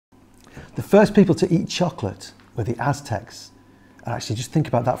The first people to eat chocolate were the Aztecs. And actually, just think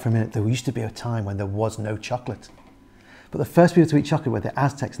about that for a minute. There used to be a time when there was no chocolate. But the first people to eat chocolate were the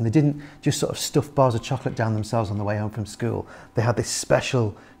Aztecs, and they didn't just sort of stuff bars of chocolate down themselves on the way home from school. They had this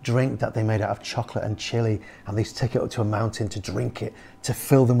special drink that they made out of chocolate and chili, and they used to take it up to a mountain to drink it, to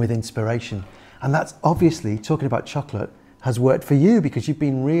fill them with inspiration. And that's obviously, talking about chocolate, has worked for you because you've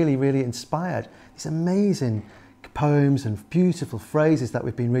been really, really inspired. These amazing poems and beautiful phrases that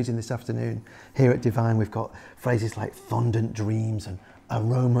we've been reading this afternoon. Here at Divine, we've got phrases like fondant dreams and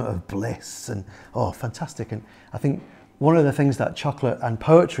aroma of bliss, and oh, fantastic. And I think one of the things that chocolate and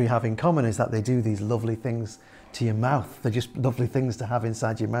poetry have in common is that they do these lovely things to your mouth. They're just lovely things to have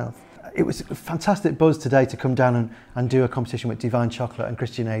inside your mouth. It was a fantastic buzz today to come down and do a competition with Divine Chocolate and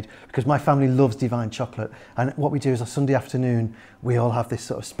Christian Aid, because my family loves Divine Chocolate. And what we do is, a Sunday afternoon, we all have this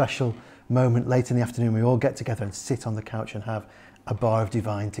sort of special moment late in the afternoon. We all get together and sit on the couch and have a bar of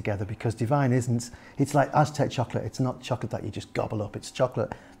Divine together, because Divine isn't, it's like Aztec chocolate. It's not chocolate that you just gobble up. It's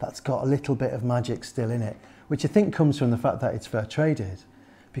chocolate that's got a little bit of magic still in it, which I think comes from the fact that it's fair traded,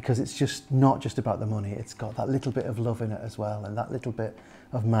 because it's just not just about the money. It's got that little bit of love in it as well, and that little bit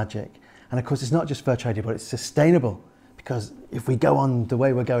of magic. And of course, it's not just fair traded, but it's sustainable, because if we go on the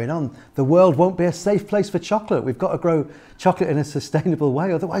way we're going on, the world won't be a safe place for chocolate. We've got to grow chocolate in a sustainable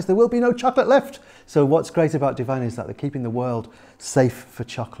way, otherwise there will be no chocolate left. So what's great about Divine is that they're keeping the world safe for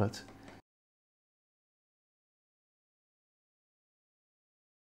chocolate.